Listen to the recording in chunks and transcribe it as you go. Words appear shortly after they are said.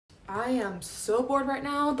I am so bored right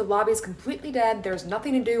now. The lobby is completely dead. There's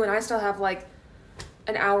nothing to do and I still have like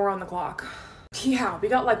an hour on the clock. Yeah, we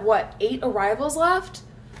got like what, 8 arrivals left?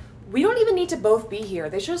 We don't even need to both be here.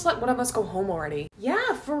 They should just let one of us go home already.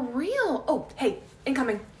 Yeah, for real. Oh, hey,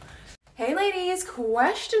 incoming. Hey ladies,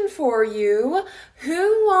 question for you.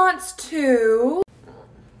 Who wants to...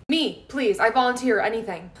 Me, please, I volunteer,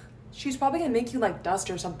 anything. She's probably gonna make you like dust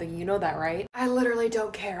or something, you know that, right? I literally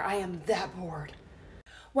don't care, I am that bored.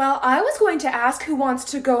 Well, I was going to ask who wants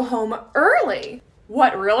to go home early.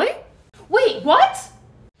 What, really? Wait, what?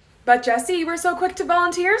 But Jessie, you were so quick to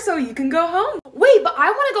volunteer, so you can go home. Wait, but I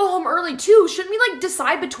want to go home early too. Shouldn't we like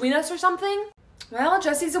decide between us or something? Well,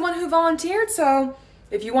 Jessie's the one who volunteered, so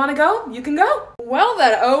if you want to go, you can go. Well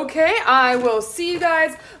then, okay, I will see you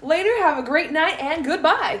guys later. Have a great night and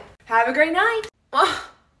goodbye. Have a great night.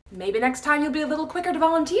 Maybe next time you'll be a little quicker to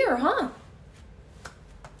volunteer, huh?